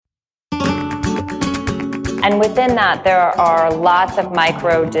And within that, there are lots of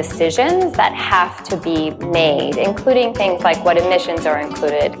micro decisions that have to be made, including things like what emissions are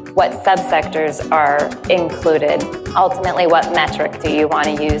included, what subsectors are included, ultimately what metric do you want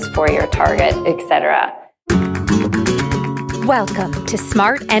to use for your target, etc. Welcome to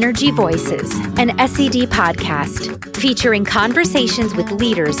Smart Energy Voices, an SED podcast featuring conversations with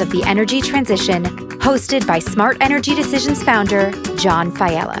leaders of the energy transition, hosted by Smart Energy Decisions founder, John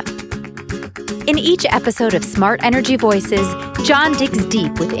Failla. In each episode of Smart Energy Voices, John digs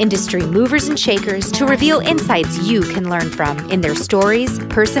deep with industry movers and shakers to reveal insights you can learn from in their stories,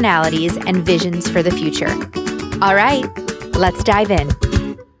 personalities, and visions for the future. All right, let's dive in.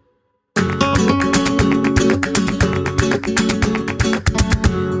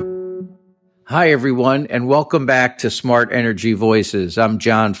 Hi, everyone, and welcome back to Smart Energy Voices. I'm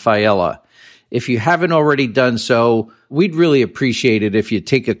John Failla. If you haven't already done so, we'd really appreciate it if you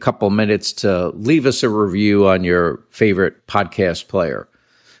take a couple minutes to leave us a review on your favorite podcast player.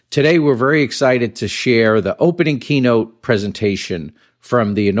 Today, we're very excited to share the opening keynote presentation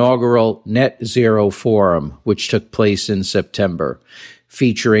from the inaugural Net Zero Forum, which took place in September,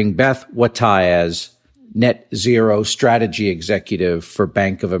 featuring Beth Watayaz, Net Zero Strategy Executive for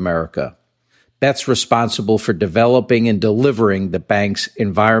Bank of America. Beth's responsible for developing and delivering the bank's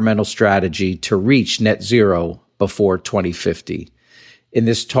environmental strategy to reach net zero before 2050. In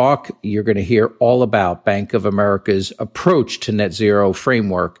this talk, you're going to hear all about Bank of America's approach to net zero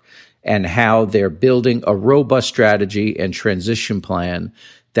framework and how they're building a robust strategy and transition plan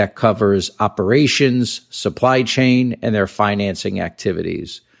that covers operations, supply chain, and their financing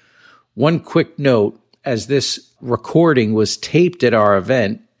activities. One quick note, as this recording was taped at our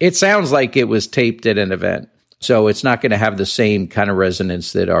event, it sounds like it was taped at an event, so it's not going to have the same kind of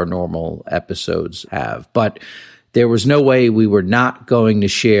resonance that our normal episodes have. But there was no way we were not going to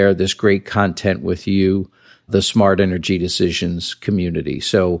share this great content with you, the Smart Energy Decisions community.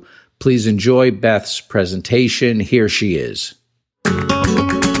 So please enjoy Beth's presentation. Here she is.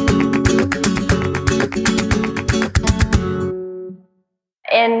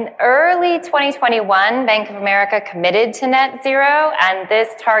 In early 2021, Bank of America committed to net zero, and this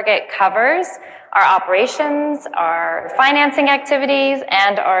target covers our operations, our financing activities,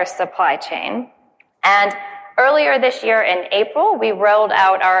 and our supply chain. And earlier this year in April, we rolled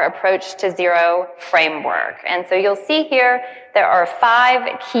out our approach to zero framework. And so you'll see here there are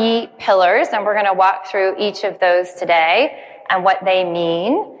 5 key pillars, and we're going to walk through each of those today and what they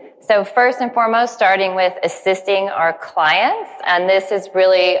mean. So first and foremost, starting with assisting our clients, and this is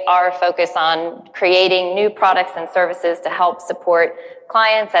really our focus on creating new products and services to help support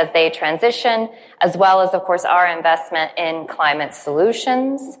clients as they transition, as well as, of course, our investment in climate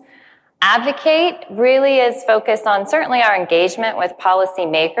solutions. Advocate really is focused on certainly our engagement with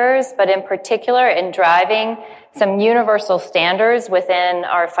policymakers, but in particular in driving some universal standards within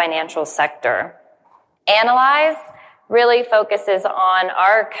our financial sector. Analyze really focuses on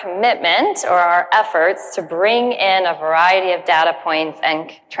our commitment or our efforts to bring in a variety of data points and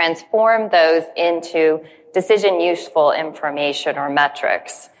transform those into decision useful information or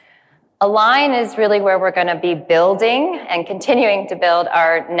metrics. Align is really where we're going to be building and continuing to build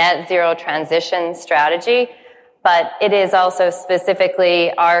our net zero transition strategy, but it is also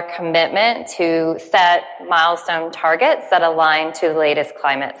specifically our commitment to set milestone targets that align to the latest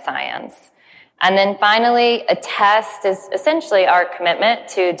climate science. And then finally, attest is essentially our commitment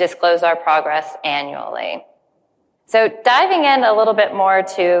to disclose our progress annually. So diving in a little bit more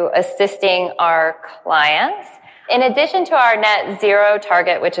to assisting our clients, in addition to our net zero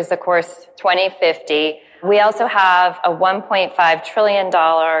target, which is, of course, 2050, we also have a $1.5 trillion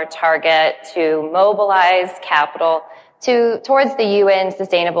target to mobilize capital towards the UN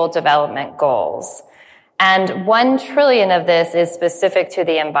Sustainable Development Goals. And $1 trillion of this is specific to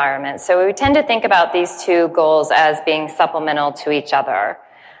the environment. So we tend to think about these two goals as being supplemental to each other.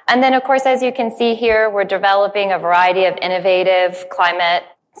 And then, of course, as you can see here, we're developing a variety of innovative climate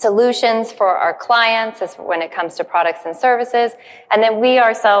solutions for our clients when it comes to products and services. And then we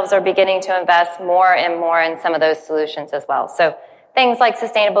ourselves are beginning to invest more and more in some of those solutions as well. So things like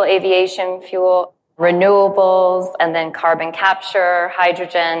sustainable aviation fuel, renewables, and then carbon capture,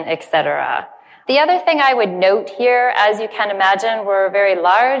 hydrogen, etc. The other thing I would note here, as you can imagine, we're a very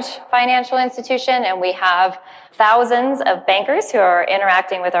large financial institution and we have thousands of bankers who are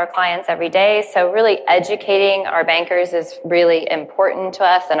interacting with our clients every day. So really educating our bankers is really important to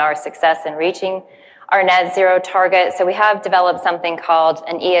us and our success in reaching our net zero target. So we have developed something called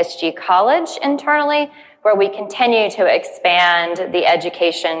an ESG college internally, where we continue to expand the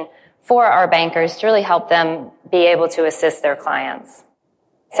education for our bankers to really help them be able to assist their clients.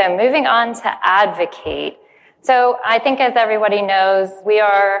 So moving on to advocate. So I think, as everybody knows, we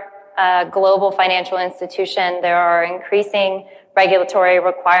are a global financial institution. There are increasing regulatory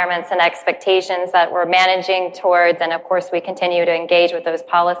requirements and expectations that we're managing towards, and of course we continue to engage with those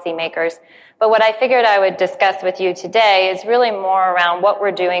policymakers. But what I figured I would discuss with you today is really more around what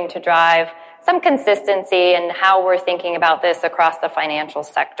we're doing to drive some consistency in how we're thinking about this across the financial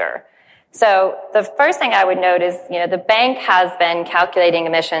sector. So the first thing I would note is, the bank has been calculating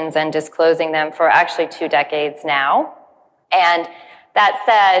emissions and disclosing them for actually 2 decades now. And that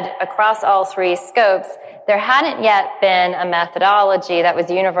said, across all 3 scopes, there hadn't yet been a methodology that was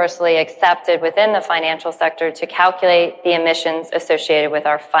universally accepted within the financial sector to calculate the emissions associated with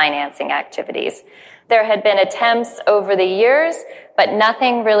our financing activities. There had been attempts over the years, but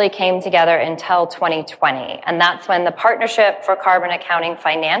nothing really came together until 2020. And that's when the Partnership for Carbon Accounting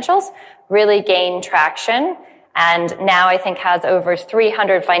Financials really gained traction, and now I think has over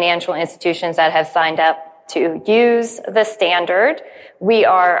 300 financial institutions that have signed up to use the standard. We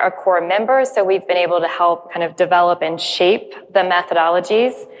are a core member, so we've been able to help kind of develop and shape the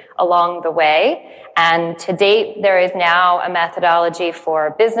methodologies along the way. And to date, there is now a methodology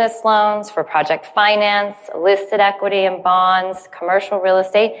for business loans, for project finance, listed equity and bonds, commercial real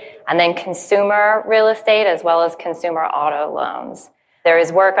estate, and then consumer real estate, as well as consumer auto loans. There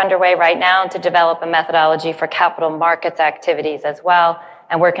is work underway right now to develop a methodology for capital markets activities as well,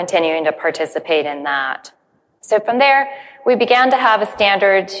 and we're continuing to participate in that. So from there, we began to have a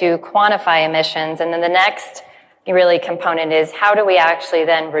standard to quantify emissions, and then the next really component is how do we actually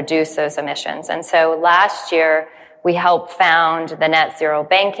then reduce those emissions? And so last year, we helped found the Net Zero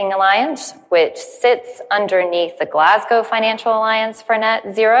Banking Alliance, which sits underneath the Glasgow Financial Alliance for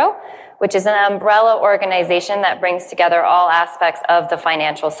Net Zero, which is an umbrella organization that brings together all aspects of the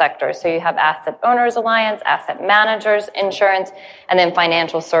financial sector. So you have Asset Owners Alliance, asset managers, insurance, and then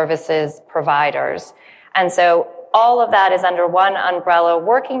financial services providers. And so all of that is under one umbrella,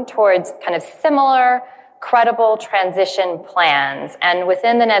 working towards kind of similar, credible transition plans. And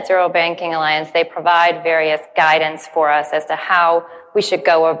within the Net Zero Banking Alliance, they provide various guidance for us as to how we should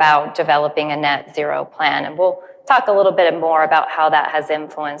go about developing a net zero plan. And we'll talk a little bit more about how that has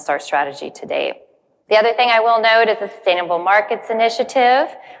influenced our strategy to date. The other thing I will note is the Sustainable Markets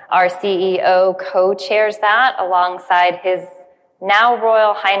Initiative. Our CEO co-chairs that alongside his now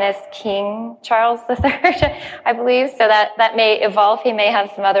Royal Highness King Charles III, I believe. So that may evolve. He may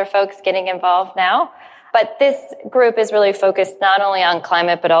have some other folks getting involved now. But this group is really focused not only on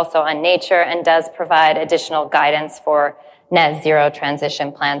climate, but also on nature, and does provide additional guidance for net zero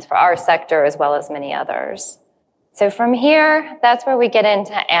transition plans for our sector as well as many others. So from here, that's where we get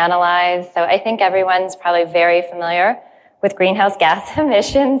into analyze. So I think everyone's probably very familiar with greenhouse gas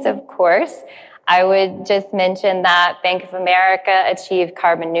emissions, of course. I would just mention that Bank of America achieved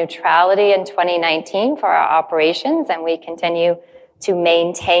carbon neutrality in 2019 for our operations, and we continue to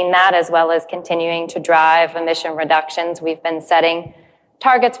maintain that as well as continuing to drive emission reductions. We've been setting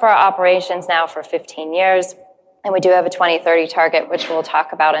targets for our operations now for 15 years, and we do have a 2030 target, which we'll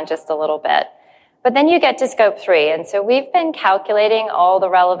talk about in just a little bit. But then you get to scope 3, and so we've been calculating all the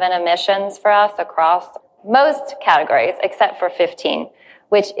relevant emissions for us across most categories except for 15,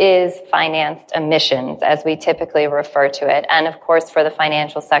 which is financed emissions, as we typically refer to it. And of course, for the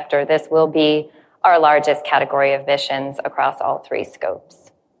financial sector, this will be our largest category of emissions across all 3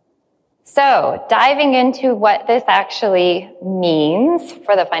 scopes. So diving into what this actually means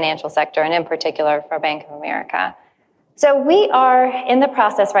for the financial sector, and in particular for Bank of America. So we are in the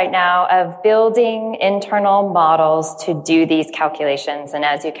process right now of building internal models to do these calculations. And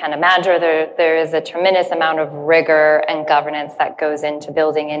as you can imagine, there is a tremendous amount of rigor and governance that goes into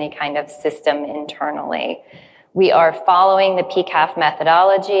building any kind of system internally. We are following the PCAF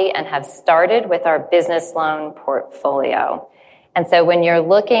methodology and have started with our business loan portfolio. And so when you're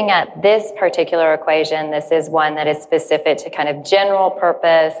looking at this particular equation, this is one that is specific to kind of general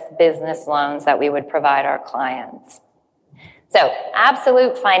purpose business loans that we would provide our clients. So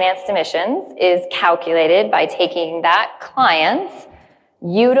absolute financed emissions is calculated by taking that client's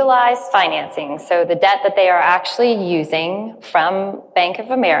utilized financing, so the debt that they are actually using from Bank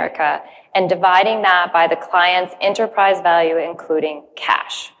of America, and dividing that by the client's enterprise value, including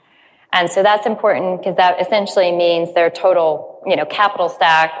cash. And so that's important because that essentially means their total, capital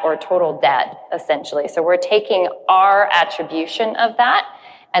stack or total debt, essentially. So we're taking our attribution of that,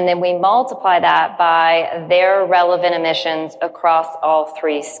 and then we multiply that by their relevant emissions across all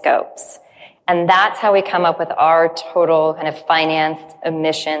 3 scopes. And that's how we come up with our total kind of financed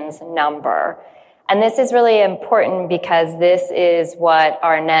emissions number. And this is really important because this is what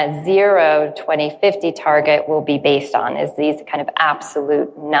our net zero 2050 target will be based on, is these kind of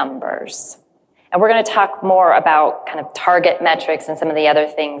absolute numbers. And we're going to talk more about kind of target metrics and some of the other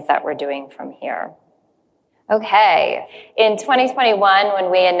things that we're doing from here. Okay, in 2021,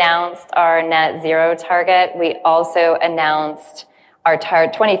 when we announced our net zero target, we also announced our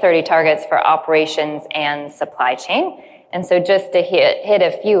 2030 targets for operations and supply chain. And so just to hit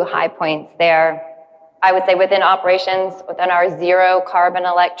a few high points there, I would say within operations, within our zero carbon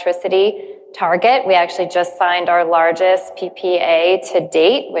electricity target, we actually just signed our largest PPA to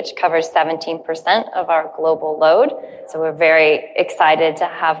date, which covers 17% of our global load. So we're very excited to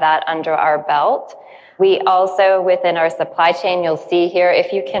have that under our belt. We also, within our supply chain, you'll see here,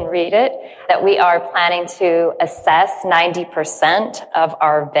 if you can read it, that we are planning to assess 90% of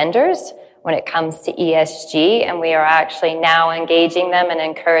our vendors when it comes to ESG, and we are actually now engaging them and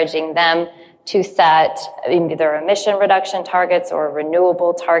encouraging them to set either emission reduction targets or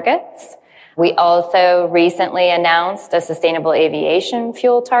renewable targets. We also recently announced a sustainable aviation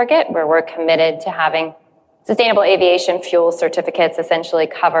fuel target where we're committed to having sustainable aviation fuel certificates essentially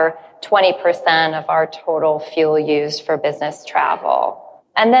cover 20% of our total fuel used for business travel.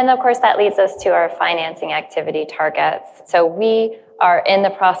 And then, of course, that leads us to our financing activity targets. So we are in the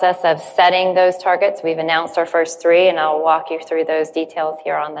process of setting those targets. We've announced our first 3, and I'll walk you through those details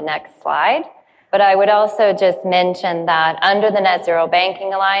here on the next slide. But I would also just mention that under the Net Zero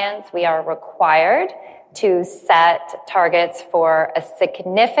Banking Alliance, we are required to set targets for a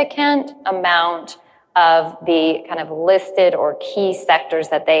significant amount of the kind of listed or key sectors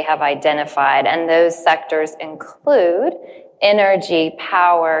that they have identified. And those sectors include energy,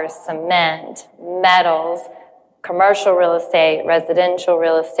 power, cement, metals, commercial real estate, residential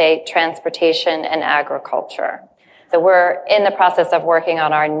real estate, transportation, and agriculture. So we're in the process of working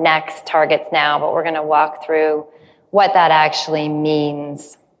on our next targets now, but we're going to walk through what that actually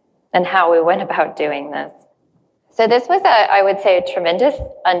means and how we went about doing this. So this was, I would say, a tremendous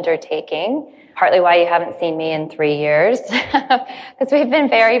undertaking. Partly why you haven't seen me in 3 years, because we've been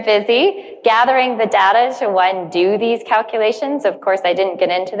very busy gathering the data to do these calculations. Of course, I didn't get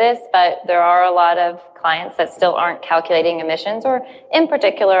into this, but there are a lot of clients that still aren't calculating emissions, or in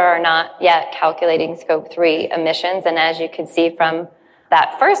particular are not yet calculating Scope 3 emissions. And as you can see from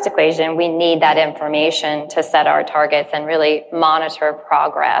that first equation, we need that information to set our targets and really monitor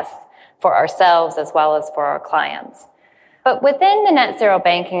progress for ourselves as well as for our clients. But within the Net Zero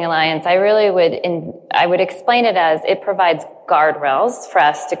Banking Alliance, I would explain it as it provides guardrails for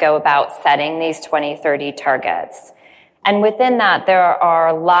us to go about setting these 2030 targets. And within that, there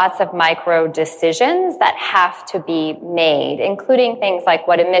are lots of micro decisions that have to be made, including things like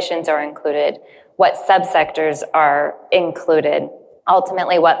what emissions are included, what subsectors are included,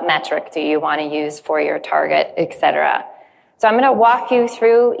 ultimately what metric do you want to use for your target, et cetera. So I'm going to walk you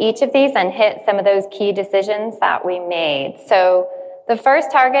through each of these and hit some of those key decisions that we made. So the first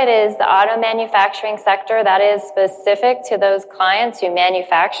target is the auto manufacturing sector. That is specific to those clients who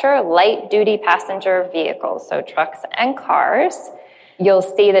manufacture light-duty passenger vehicles, so trucks and cars. You'll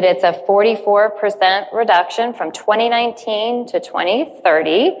see that it's a 44% reduction from 2019 to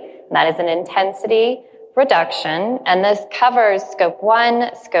 2030. And that is an intensity reduction. And this covers Scope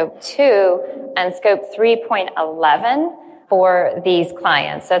 1, Scope 2, and Scope 3.11. for these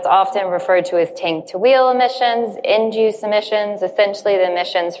clients. That's often referred to as tank-to-wheel emissions, end-use emissions, essentially the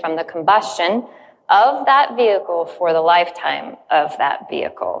emissions from the combustion of that vehicle for the lifetime of that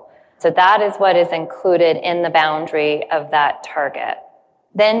vehicle. So that is what is included in the boundary of that target.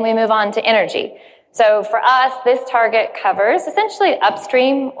 Then we move on to energy. So for us, this target covers essentially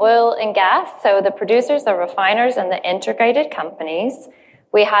upstream oil and gas, so the producers, the refiners, and the integrated companies.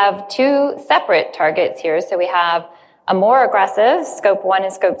 We have 2 separate targets here. So we have a more aggressive Scope 1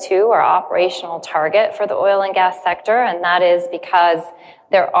 and Scope 2 or operational target for the oil and gas sector, and that is because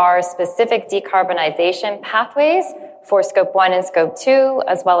there are specific decarbonization pathways for Scope 1 and Scope 2,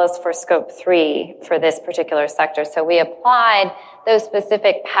 as well as for Scope 3 for this particular sector. So we applied those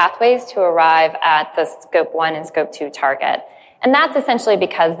specific pathways to arrive at the Scope 1 and Scope 2 target. And that's essentially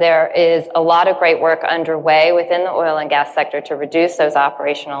because there is a lot of great work underway within the oil and gas sector to reduce those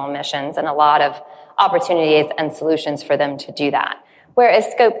operational emissions, and a lot of opportunities and solutions for them to do that.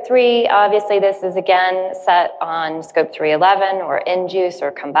 Whereas Scope 3, obviously this is again set on Scope 3.11 or end use or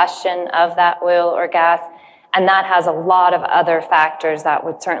combustion of that oil or gas. And that has a lot of other factors that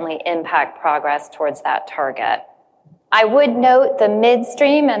would certainly impact progress towards that target. I would note the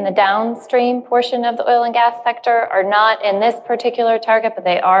midstream and the downstream portion of the oil and gas sector are not in this particular target, but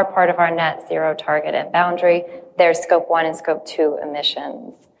they are part of our net zero target and boundary. They're Scope 1 and Scope 2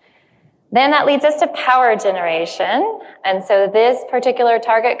 emissions. Then that leads us to power generation. And so this particular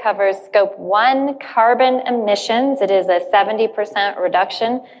target covers Scope 1 carbon emissions. It is a 70%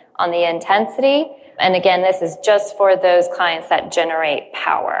 reduction on the intensity. And again, this is just for those clients that generate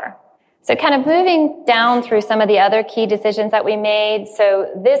power. So kind of moving down through some of the other key decisions that we made.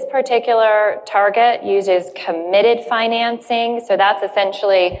 So this particular target uses committed financing. So that's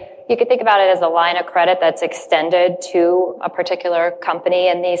essentially, you could think about it as a line of credit that's extended to a particular company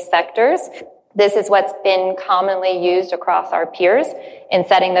in these sectors. This is what's been commonly used across our peers in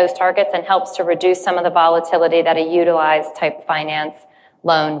setting those targets and helps to reduce some of the volatility that a utilized type finance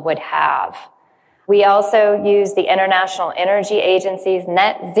loan would have. We also use the International Energy Agency's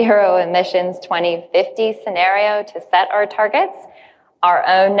net zero emissions 2050 scenario to set our targets. Our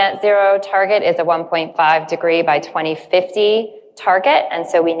own net zero target is a 1.5 degree by 2050 target, and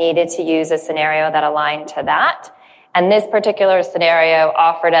so we needed to use a scenario that aligned to that. And this particular scenario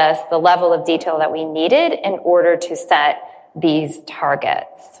offered us the level of detail that we needed in order to set these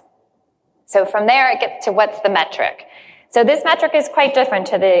targets. So from there, it gets to what's the metric. So this metric is quite different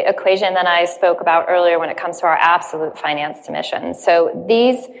to the equation that I spoke about earlier when it comes to our absolute financed emissions. So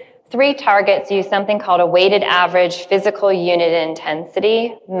these three targets use something called a weighted average physical unit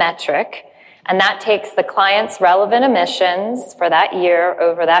intensity metric. And that takes the client's relevant emissions for that year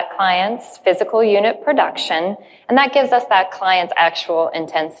over that client's physical unit production. And that gives us that client's actual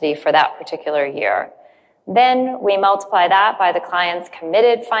intensity for that particular year. Then we multiply that by the client's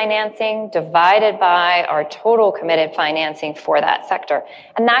committed financing divided by our total committed financing for that sector.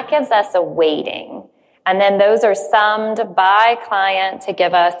 And that gives us a weighting. And then those are summed by client to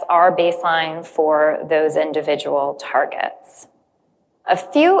give us our baseline for those individual targets. A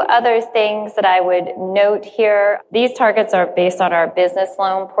few other things that I would note here. These targets are based on our business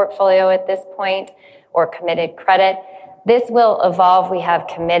loan portfolio at this point, or committed credit. This will evolve. We have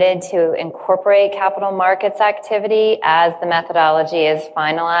committed to incorporate capital markets activity as the methodology is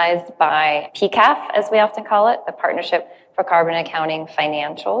finalized by PCAF, as we often call it, the Partnership for Carbon Accounting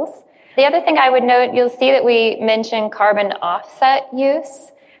Financials. The other thing I would note, you'll see that we mention carbon offset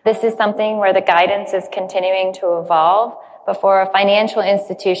use. This is something where the guidance is continuing to evolve. But for a financial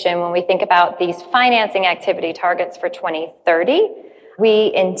institution, when we think about these financing activity targets for 2030,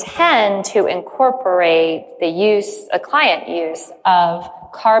 we intend to incorporate a client use of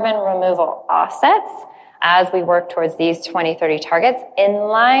carbon removal offsets as we work towards these 2030 targets in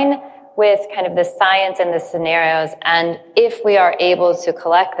line with kind of the science and the scenarios. And if we are able to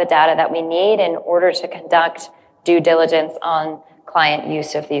collect the data that we need in order to conduct due diligence on client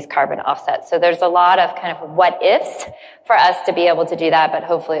use of these carbon offsets. So there's a lot of kind of what ifs for us to be able to do that, but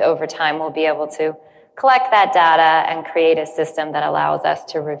hopefully over time we'll be able to collect that data and create a system that allows us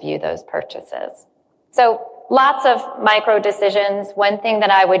to review those purchases. So lots of micro decisions. One thing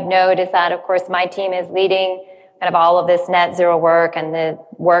that I would note is that, of course, my team is leading kind of all of this net zero work and the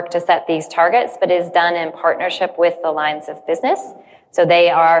work to set these targets, but is done in partnership with the lines of business. So they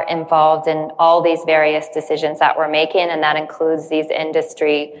are involved in all these various decisions that we're making, and that includes these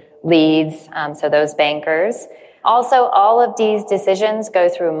industry leads, so those bankers. Also, all of these decisions go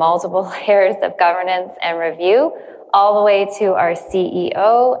through multiple layers of governance and review, all the way to our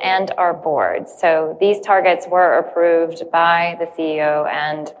CEO and our board. So these targets were approved by the CEO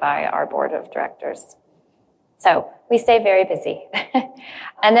and by our board of directors. So we stay very busy.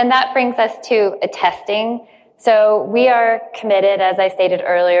 And then that brings us to testing. So we are committed, as I stated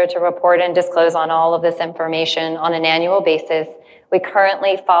earlier, to report and disclose on all of this information on an annual basis. We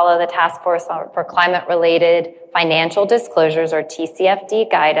currently follow the Task Force for Climate-Related Financial Disclosures, or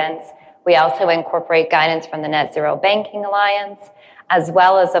TCFD guidance. We also incorporate guidance from the Net Zero Banking Alliance, as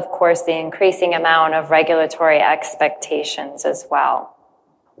well as, of course, the increasing amount of regulatory expectations as well.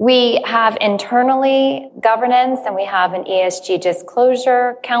 We have internally governance, and we have an ESG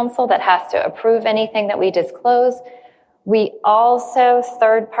disclosure council that has to approve anything that we disclose. We also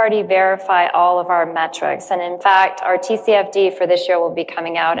third-party verify all of our metrics. And in fact, our TCFD for this year will be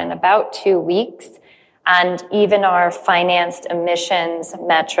coming out in about 2 weeks. And even our financed emissions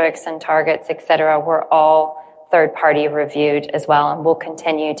metrics and targets, et cetera, were all third-party reviewed as well. And we'll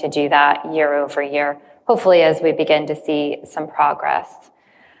continue to do that year over year, hopefully as we begin to see some progress.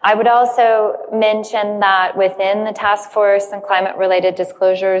 I would also mention that within the Task Force and Climate-Related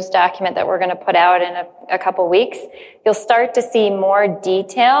Disclosures document that we're going to put out in a couple weeks, you'll start to see more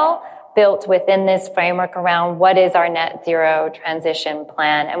detail built within this framework around what is our net zero transition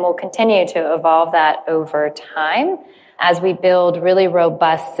plan. And we'll continue to evolve that over time as we build really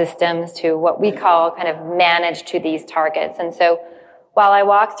robust systems to what we call kind of manage to these targets. And so while I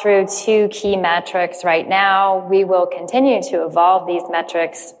walk through 2 key metrics right now, we will continue to evolve these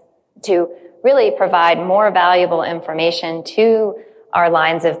metrics to really provide more valuable information to our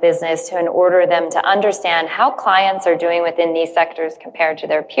lines of business in order them to understand how clients are doing within these sectors compared to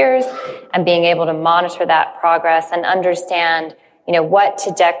their peers, and being able to monitor that progress and understand, what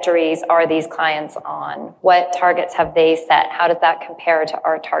trajectories are these clients on? What targets have they set? How does that compare to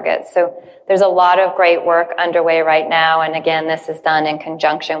our targets? So there's a lot of great work underway right now. And again, this is done in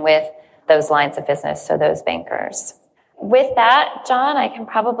conjunction with those lines of business, so those bankers. With that, John, I can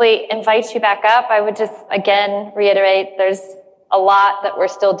probably invite you back up. I would just, again, reiterate, there's a lot that we're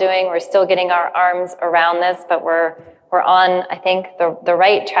still doing. We're still getting our arms around this, but we're on, I think, the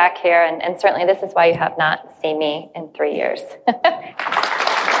right track here. And certainly this is why you have not seen me in 3 years.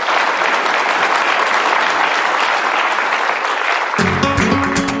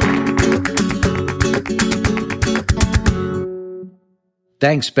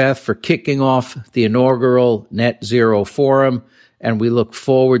 Thanks, Beth, for kicking off the inaugural Net Zero Forum, and we look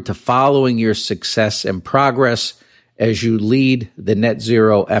forward to following your success and progress as you lead the net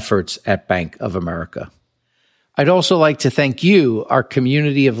zero efforts at Bank of America. I'd also like to thank you, our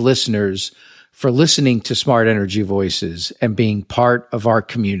community of listeners, for listening to Smart Energy Voices and being part of our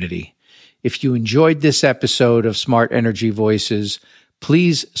community. If you enjoyed this episode of Smart Energy Voices,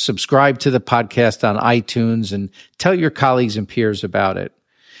 please subscribe to the podcast on iTunes and tell your colleagues and peers about it.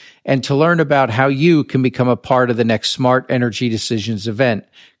 And to learn about how you can become a part of the next Smart Energy Decisions event,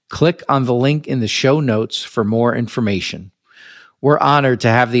 click on the link in the show notes for more information. We're honored to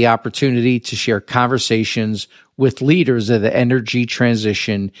have the opportunity to share conversations with leaders of the energy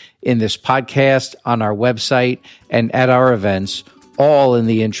transition in this podcast, on our website, and at our events, all in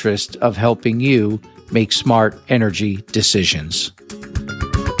the interest of helping you make smart energy decisions.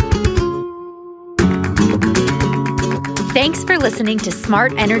 Thanks for listening to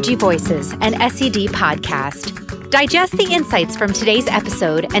Smart Energy Voices, an SED podcast. Digest the insights from today's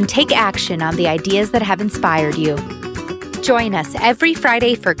episode and take action on the ideas that have inspired you. Join us every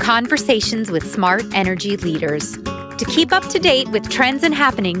Friday for conversations with smart energy leaders. To keep up to date with trends and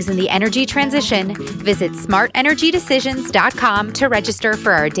happenings in the energy transition, visit smartenergydecisions.com to register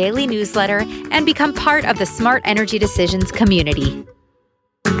for our daily newsletter and become part of the Smart Energy Decisions community.